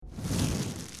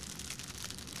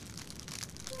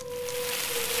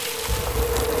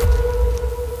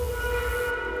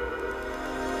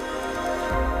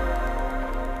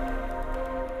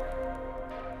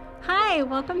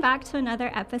welcome back to another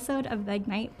episode of the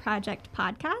Ignite Project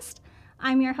podcast.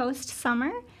 I'm your host,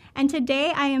 Summer, and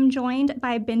today I am joined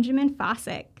by Benjamin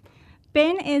Fossick.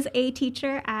 Ben is a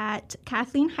teacher at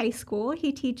Kathleen High School.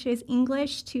 He teaches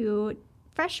English to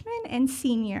freshmen and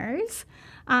seniors.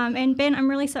 And Ben, I'm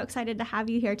really so excited to have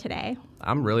you here today.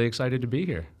 I'm really excited to be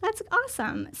here. That's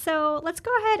awesome. So let's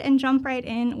go ahead and jump right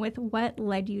in with what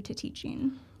led you to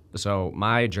teaching. So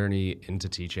my journey into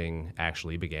teaching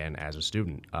actually began as a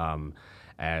student.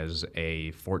 As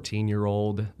a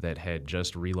 14-year-old that had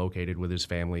just relocated with his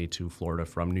family to Florida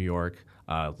from New York,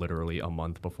 literally a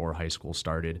month before high school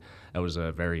started. It was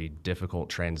a very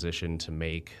difficult transition to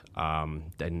make.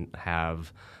 Didn't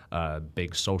have a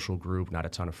big social group, not a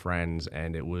ton of friends,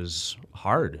 and it was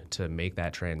hard to make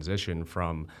that transition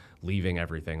from leaving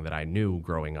everything that I knew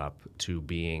growing up to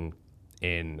being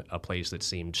in a place that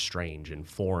seemed strange and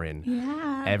foreign.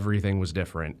 Yeah. Everything was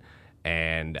different,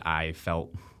 and I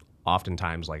felt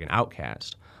oftentimes like an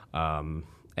outcast. And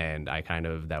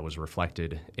that was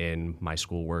reflected in my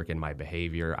schoolwork and my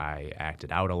behavior. I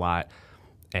acted out a lot,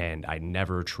 and I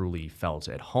never truly felt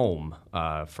at home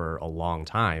for a long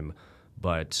time.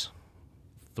 But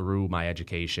through my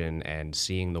education and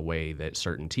seeing the way that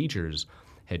certain teachers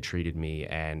had treated me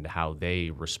and how they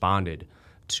responded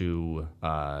to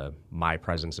my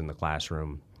presence in the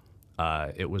classroom,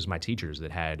 it was my teachers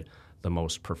that had the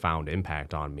most profound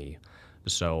impact on me.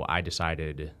 So I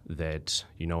decided that,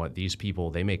 you know what, these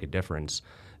people, they make a difference.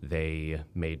 They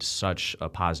made such a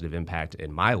positive impact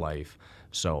in my life.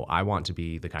 So I want to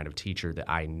be the kind of teacher that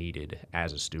I needed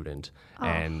as a student. Oh.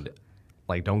 And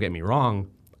don't get me wrong,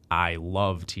 I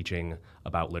love teaching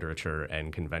about literature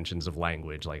and conventions of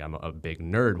language. I'm a big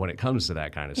nerd when it comes to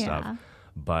that kind of stuff.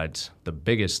 But the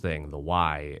biggest thing, the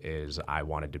why, is I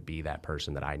wanted to be that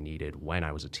person that I needed when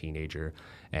I was a teenager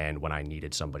and when I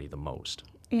needed somebody the most.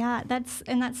 Yeah, that's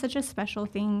such a special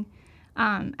thing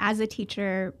as a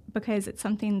teacher, because it's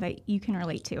something that you can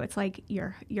relate to. It's like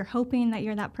you're hoping that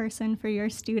you're that person for your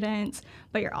students,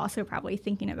 but you're also probably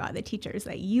thinking about the teachers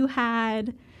that you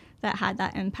had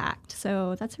that impact.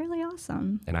 So that's really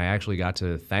awesome. And I actually got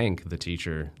to thank the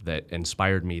teacher that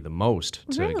inspired me the most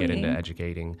to get into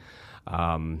educating.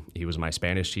 He was my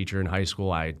Spanish teacher in high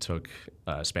school. I took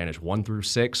Spanish 1 through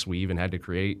 6. We even had to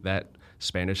create that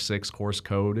Spanish 6 course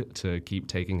code to keep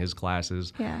taking his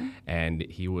classes. Yeah. And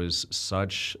he was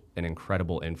such an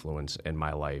incredible influence in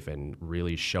my life and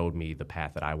really showed me the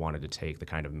path that I wanted to take, the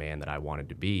kind of man that I wanted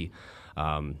to be.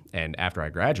 And after I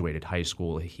graduated high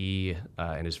school, he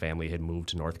and his family had moved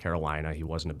to North Carolina. He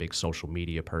wasn't a big social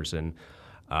media person.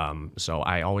 So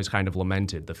I always kind of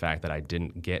lamented the fact that I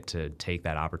didn't get to take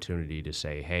that opportunity to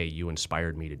say, hey, you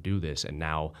inspired me to do this, and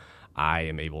now I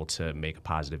am able to make a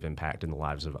positive impact in the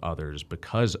lives of others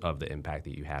because of the impact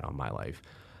that you had on my life.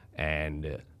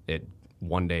 And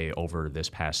one day over this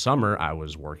past summer, I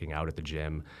was working out at the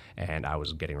gym, and I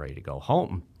was getting ready to go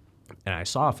home, and I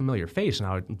saw a familiar face, and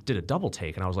I did a double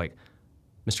take, and I was like,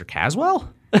 Mr. Caswell?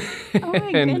 Oh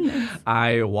my goodness.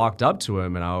 I walked up to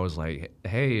him and I was like,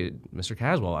 hey, Mr.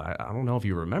 Caswell, I don't know if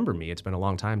you remember me. It's been a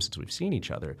long time since we've seen each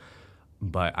other,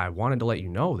 but I wanted to let you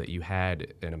know that you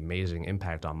had an amazing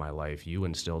impact on my life. You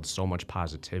instilled so much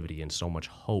positivity and so much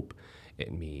hope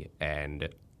in me, and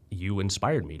you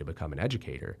inspired me to become an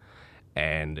educator.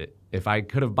 And if I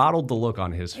could have bottled the look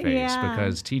on his face,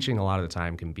 because teaching a lot of the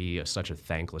time can be such a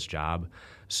thankless job.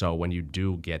 So when you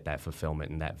do get that fulfillment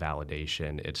and that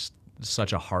validation, it's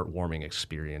such a heartwarming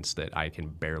experience that I can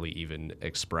barely even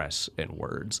express in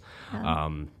words.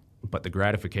 But the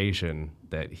gratification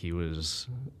that he was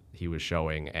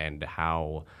showing, and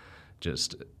how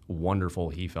just wonderful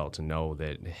he felt to know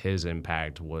that his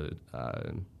impact would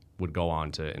go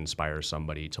on to inspire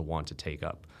somebody to want to take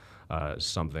up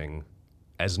something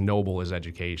as noble as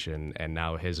education, and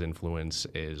now his influence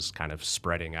is kind of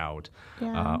spreading out.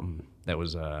 Yeah. That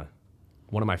was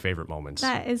one of my favorite moments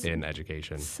in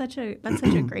education. That's such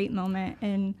a great moment,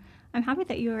 and I'm happy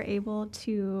that you were able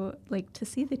to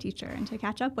see the teacher and to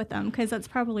catch up with them, because that's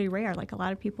probably rare. A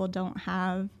lot of people don't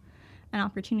have an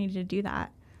opportunity to do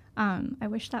that. I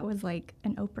wish that was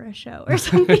an Oprah show or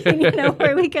something,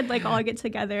 where we could all get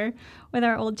together with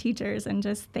our old teachers and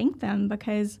just thank them,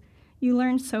 because you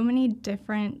learn so many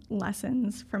different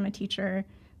lessons from a teacher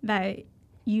that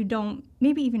you don't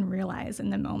maybe even realize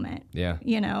in the moment. Yeah.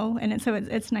 And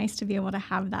it's nice to be able to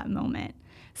have that moment.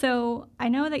 So I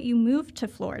know that you moved to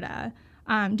Florida.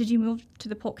 Did you move to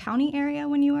the Polk County area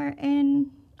when you were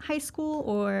in high school,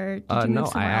 or did you move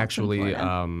somewhere else in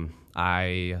Florida?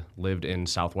 I lived in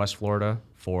Southwest Florida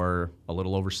for a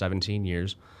little over 17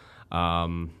 years,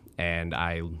 and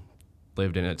I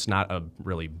lived in, it's not a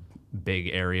really big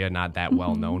area, not that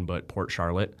well known, but Port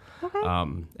Charlotte.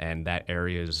 Okay. And that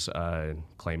area's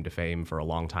claim to fame for a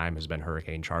long time has been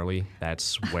Hurricane Charlie.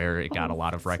 That's where it got a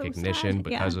lot of recognition sad.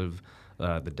 because of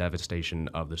the devastation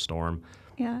of the storm.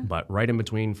 Yeah. But right in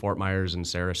between Fort Myers and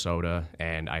Sarasota,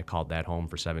 and I called that home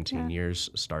for 17 Yeah. years,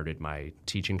 started my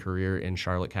teaching career in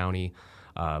Charlotte County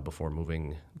before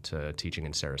moving to teaching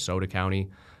in Sarasota County.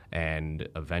 And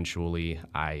eventually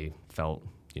I felt,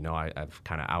 I've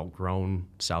kind of outgrown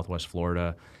Southwest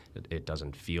Florida. It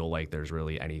doesn't feel like there's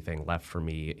really anything left for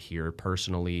me here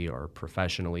personally or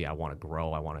professionally. I want to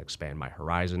grow. I want to expand my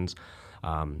horizons.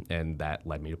 And that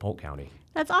led me to Polk County.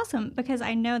 That's awesome because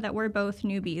I know that we're both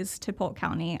newbies to Polk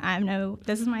County. I'm new.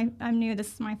 This is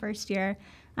my first year.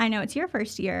 I know it's your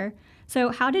first year. So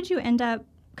how did you end up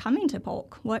coming to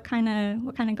Polk? What kind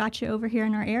of got you over here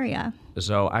in our area?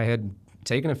 So I had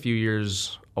taken a few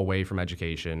years away from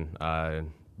education,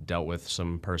 dealt with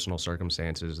some personal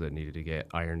circumstances that needed to get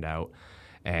ironed out,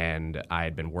 and I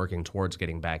had been working towards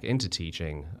getting back into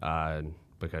teaching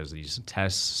because these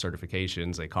tests,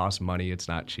 certifications, they cost money. It's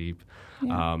not cheap.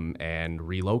 Yeah. And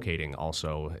relocating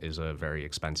also is a very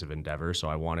expensive endeavor. So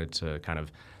I wanted to kind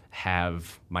of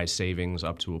have my savings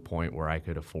up to a point where I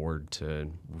could afford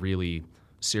to really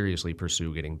seriously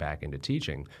pursue getting back into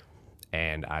teaching.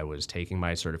 And I was taking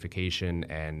my certification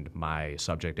and my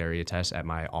subject area test at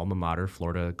my alma mater,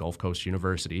 Florida Gulf Coast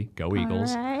University. Go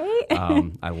Eagles. All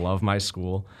right. I love my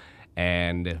school.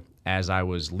 And as I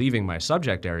was leaving my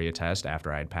subject area test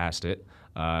after I had passed it,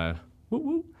 I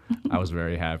was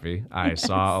very happy. I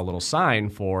saw a little sign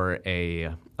for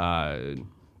it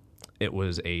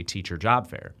was a teacher job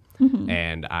fair.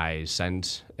 And I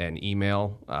sent an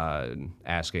email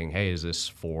asking, hey, is this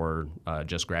for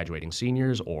just graduating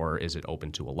seniors or is it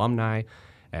open to alumni?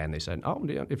 And they said, oh,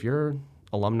 if you're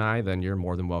alumni, then you're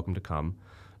more than welcome to come.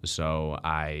 So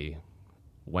I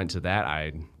went to that.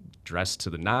 I dressed to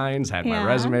the nines, had my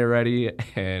resume ready,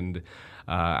 and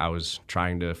I was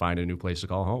trying to find a new place to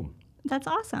call home. That's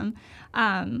awesome.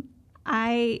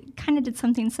 I kind of did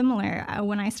something similar.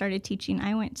 When I started teaching,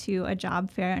 I went to a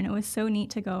job fair, and it was so neat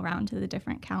to go around to the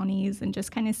different counties and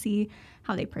just kind of see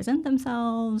how they present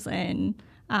themselves and,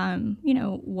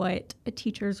 what a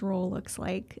teacher's role looks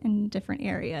like in different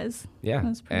areas.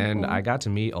 Yeah, and cool. I got to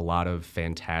meet a lot of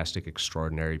fantastic,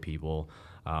 extraordinary people.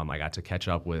 I got to catch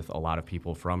up with a lot of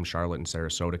people from Charlotte and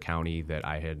Sarasota County that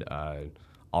I had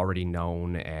already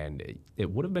known, and it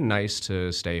would have been nice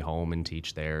to stay home and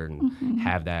teach there and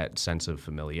have that sense of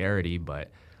familiarity,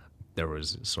 but there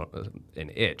was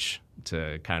an itch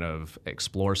to kind of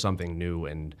explore something new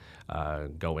and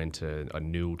go into a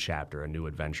new chapter, a new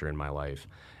adventure in my life.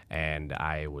 And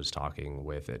I was talking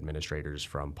with administrators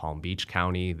from Palm Beach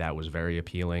County. That was very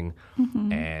appealing.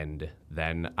 And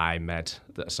then I met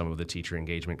some of the teacher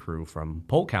engagement crew from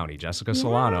Polk County, Jessica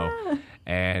Solano.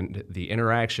 And the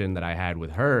interaction that I had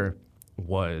with her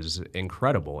was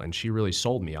incredible. And she really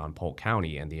sold me on Polk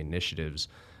County and the initiatives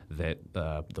that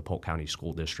the Polk County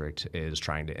School District is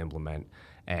trying to implement.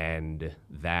 And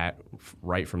that,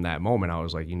 right from that moment, I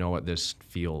was like, you know what, this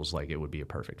feels like it would be a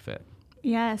perfect fit.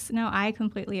 Yes, no, I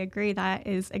completely agree. That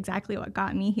is exactly what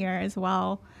got me here as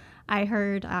well. I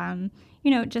heard,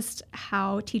 just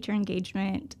how teacher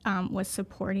engagement was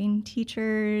supporting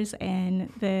teachers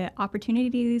and the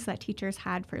opportunities that teachers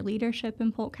had for leadership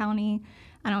in Polk County.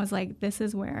 And I was like, this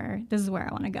is where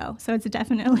I want to go. So it's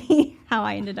definitely how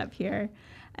I ended up here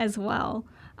as well.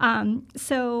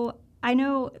 So I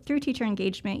know through teacher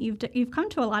engagement, you've come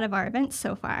to a lot of our events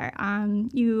so far.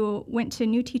 You went to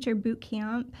New Teacher Boot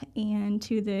Camp and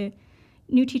to the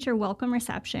New Teacher Welcome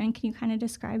Reception. Can you kind of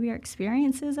describe your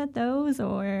experiences at those,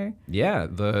 or? Yeah,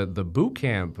 the boot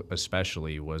camp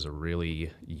especially was a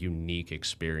really unique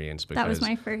experience because that was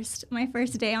my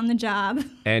first day on the job.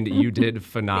 And you did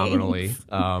phenomenally.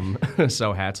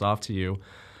 So hats off to you.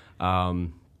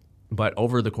 But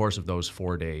over the course of those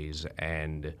 4 days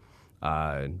and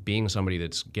being somebody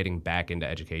that's getting back into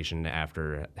education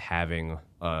after having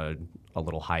a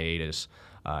little hiatus,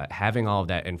 having all of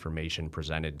that information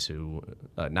presented to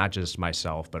not just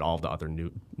myself, but all of the other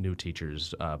new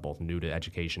teachers, both new to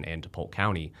education and to Polk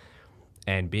County,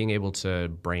 and being able to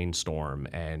brainstorm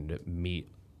and meet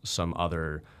some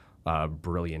other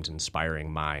brilliant,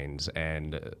 inspiring minds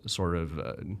and sort of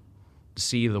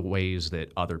see the ways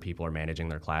that other people are managing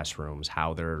their classrooms,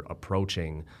 how they're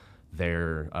approaching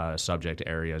their subject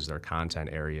areas, their content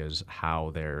areas, how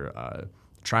they're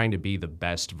trying to be the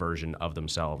best version of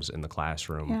themselves in the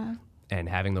classroom. Yeah. And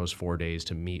having those 4 days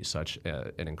to meet such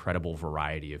an incredible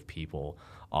variety of people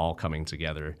all coming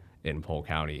together in Polk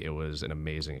County. It was an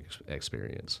amazing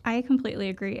experience. I completely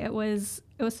agree. It was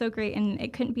so great, and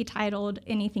it couldn't be titled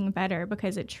anything better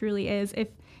because it truly is.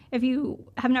 If you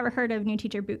have never heard of New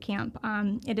Teacher Boot Camp,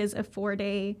 it is a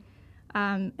 4-day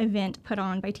event put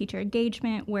on by Teacher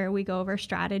Engagement where we go over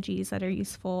strategies that are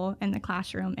useful in the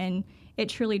classroom, and it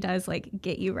truly does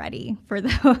get you ready for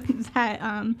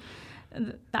that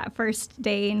first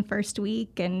day and first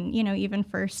week and even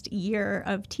first year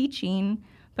of teaching,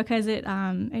 because it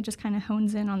just kind of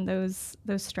hones in on those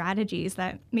strategies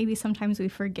that maybe sometimes we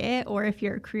forget, or if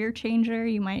you're a career changer,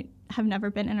 you might have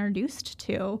never been introduced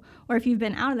to, or if you've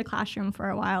been out of the classroom for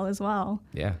a while as well.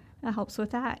 Yeah. That helps with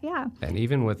that, yeah. And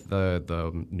even with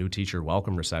the new teacher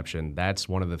welcome reception, that's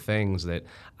one of the things that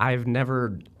I've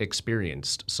never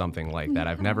experienced something like that.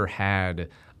 I've never had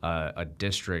a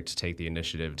district take the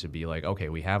initiative to be like, okay,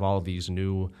 we have all these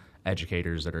new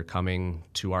educators that are coming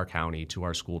to our county, to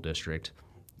our school district.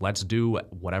 Let's do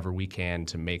whatever we can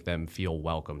to make them feel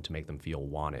welcome, to make them feel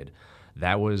wanted.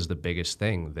 That was the biggest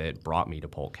thing that brought me to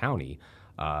Polk County,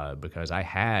 because I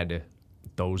had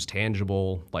those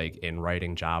tangible, in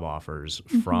writing job offers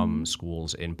from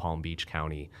schools in Palm Beach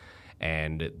County.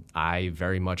 And I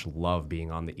very much love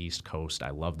being on the East Coast.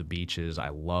 I love the beaches. I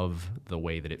love the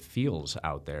way that it feels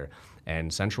out there.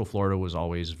 And Central Florida was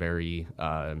always very,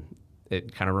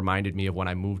 it kind of reminded me of when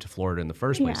I moved to Florida in the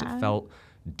first place. Yeah. It felt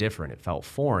different. It felt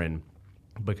foreign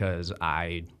because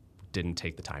I didn't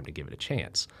take the time to give it a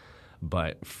chance.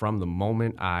 But from the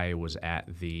moment I was at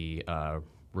the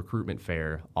recruitment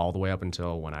fair all the way up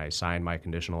until when I signed my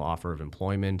conditional offer of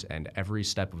employment, and every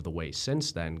step of the way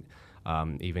since then,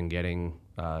 even getting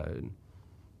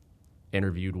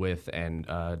interviewed with and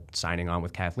signing on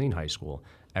with Kathleen High School,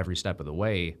 every step of the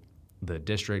way, the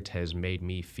district has made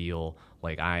me feel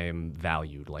like I am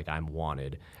valued, like I'm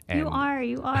wanted. And you are.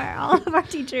 All of our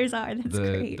teachers are. That's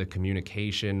great. The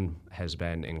communication has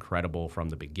been incredible from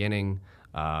the beginning.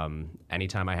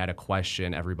 Anytime I had a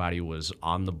question, everybody was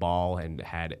on the ball and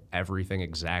had everything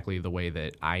exactly the way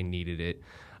that I needed it.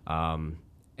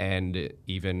 And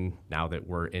even now that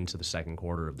we're into the second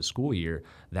quarter of the school year,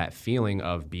 that feeling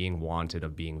of being wanted,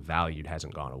 of being valued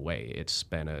hasn't gone away. It's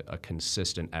been a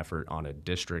consistent effort on a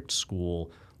district,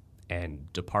 school,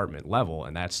 and department level,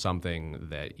 and that's something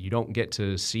that you don't get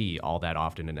to see all that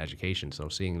often in education. So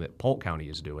seeing that Polk County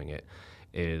is doing it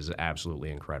is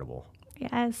absolutely incredible.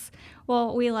 Yes.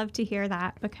 Well, we love to hear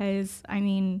that because,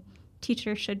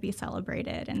 teachers should be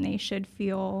celebrated and they should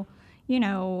feel,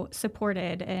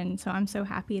 supported. And so I'm so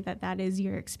happy that that is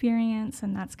your experience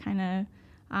and that's kind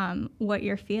of what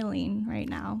you're feeling right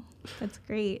now. That's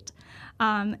great.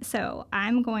 So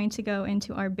I'm going to go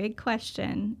into our big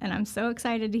question, and I'm so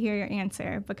excited to hear your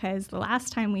answer because the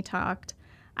last time we talked,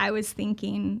 I was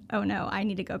thinking, oh no, I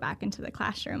need to go back into the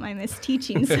classroom. I miss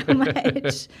teaching so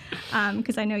much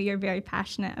because I know you're very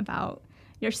passionate about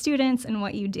your students and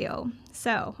what you do.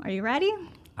 So are you ready?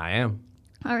 I am.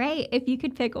 All right. If you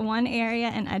could pick one area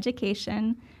in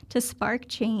education to spark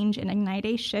change and ignite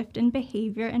a shift in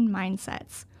behavior and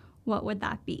mindsets, what would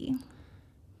that be?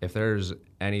 If there's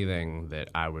anything that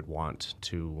I would want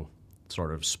to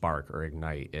sort of spark or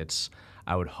ignite,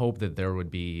 I would hope that there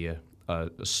would be a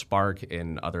spark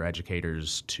in other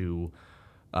educators to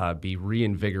be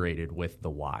reinvigorated with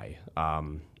the why.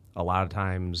 A lot of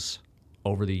times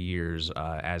over the years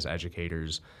as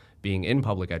educators, being in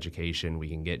public education, we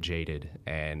can get jaded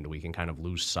and we can kind of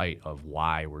lose sight of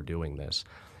why we're doing this.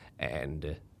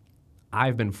 And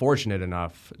I've been fortunate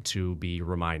enough to be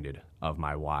reminded of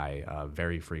my why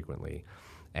very frequently.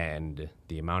 And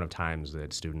the amount of times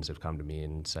that students have come to me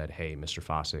and said, hey, Mr.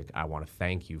 Fossick, I want to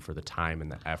thank you for the time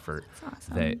and the effort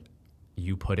that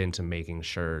you put into making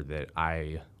sure that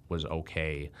I was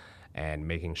okay and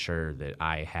making sure that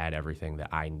I had everything that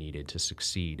I needed to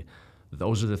succeed.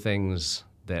 Those are the things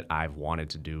that I've wanted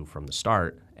to do from the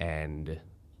start and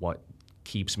what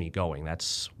keeps me going.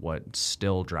 That's what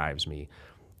still drives me.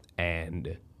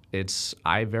 And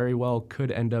I very well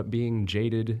could end up being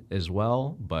jaded as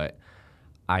well, but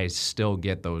I still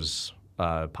get those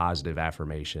positive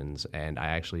affirmations. And I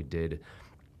actually did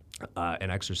an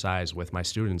exercise with my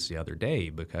students the other day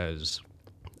because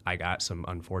I got some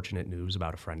unfortunate news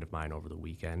about a friend of mine over the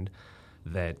weekend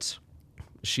that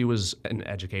she was an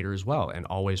educator as well and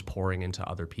always pouring into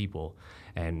other people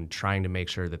and trying to make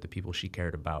sure that the people she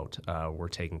cared about were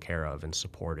taken care of and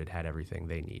supported, had everything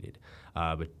they needed.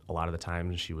 But a lot of the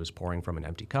times she was pouring from an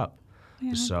empty cup.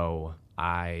 Yeah. So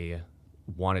I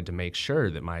wanted to make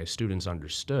sure that my students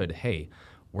understood, hey,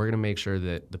 we're going to make sure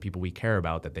that the people we care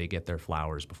about, that they get their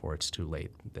flowers before it's too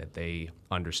late, that they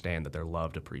understand that they're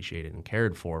loved, appreciated, and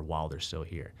cared for while they're still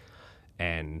here.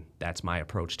 And that's my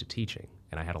approach to teaching.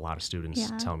 And I had a lot of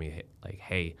students tell me, like,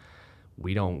 hey,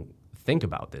 we don't think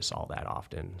about this all that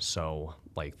often. So,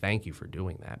 like, thank you for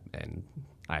doing that. And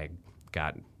I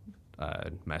got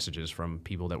messages from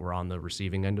people that were on the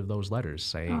receiving end of those letters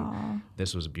saying,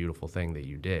 this was a beautiful thing that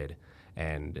you did.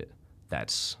 And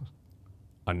that's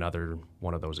another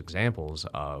one of those examples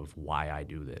of why I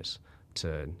do this,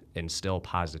 to instill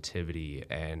positivity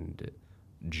and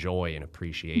joy and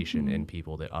appreciation in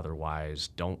people that otherwise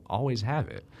don't always have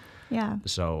it. Yeah.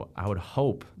 So I would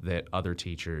hope that other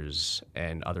teachers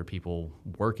and other people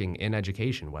working in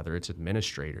education, whether it's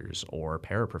administrators or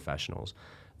paraprofessionals,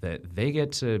 that they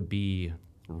get to be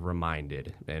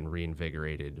reminded and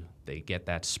reinvigorated. They get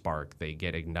that spark, they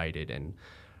get ignited and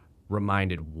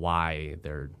reminded why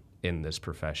they're in this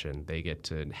profession. They get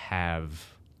to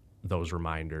have those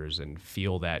reminders and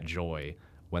feel that joy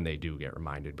when they do get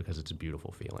reminded, because it's a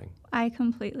beautiful feeling. I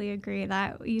completely agree.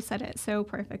 That you said it so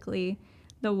perfectly.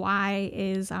 The why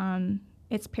is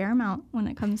it's paramount when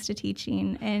it comes to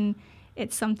teaching, and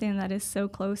it's something that is so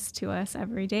close to us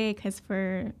every day, because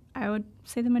I would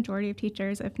say the majority of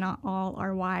teachers, if not all,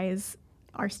 our whys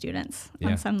are students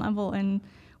on some level, and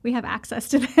we have access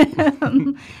to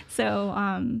them.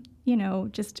 So,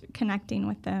 just connecting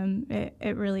with them,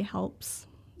 it really helps.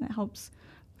 It helps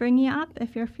bring you up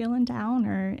if you're feeling down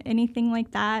or anything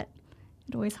like that.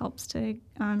 It always helps to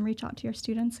reach out to your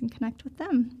students and connect with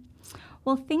them.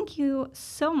 Well, thank you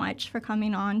so much for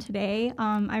coming on today.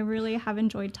 I really have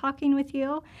enjoyed talking with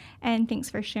you, and thanks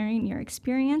for sharing your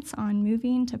experience on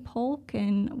moving to Polk,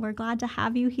 and we're glad to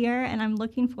have you here, and I'm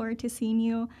looking forward to seeing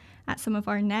you at some of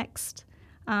our next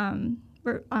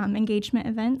engagement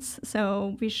events.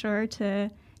 So be sure to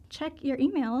check your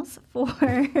emails for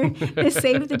the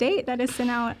Save the Date that is sent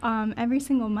out every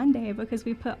single Monday, because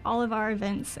we put all of our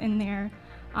events in there.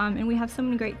 And we have so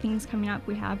many great things coming up.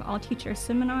 We have All Teacher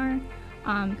Seminar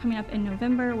coming up in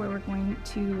November, where we're going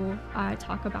to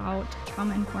talk about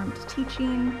trauma-informed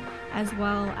teaching, as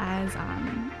well as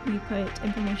we put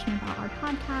information about our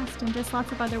podcast and just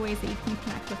lots of other ways that you can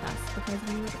connect with us, because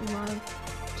we would love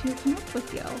to connect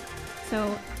with you.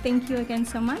 So thank you again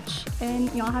so much, and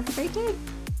y'all have a great day.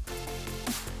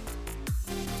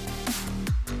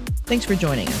 Thanks for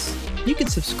joining us. You can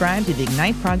subscribe to the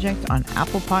Ignite Project on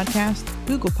Apple Podcast,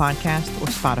 Google Podcast, or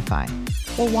Spotify,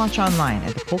 or watch online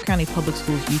at the Polk County Public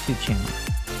Schools YouTube channel.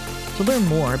 To learn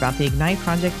more about the Ignite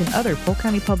Project and other Polk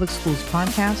County Public Schools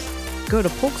podcasts, go to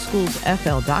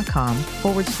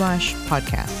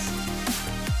polkschoolsfl.com/podcasts.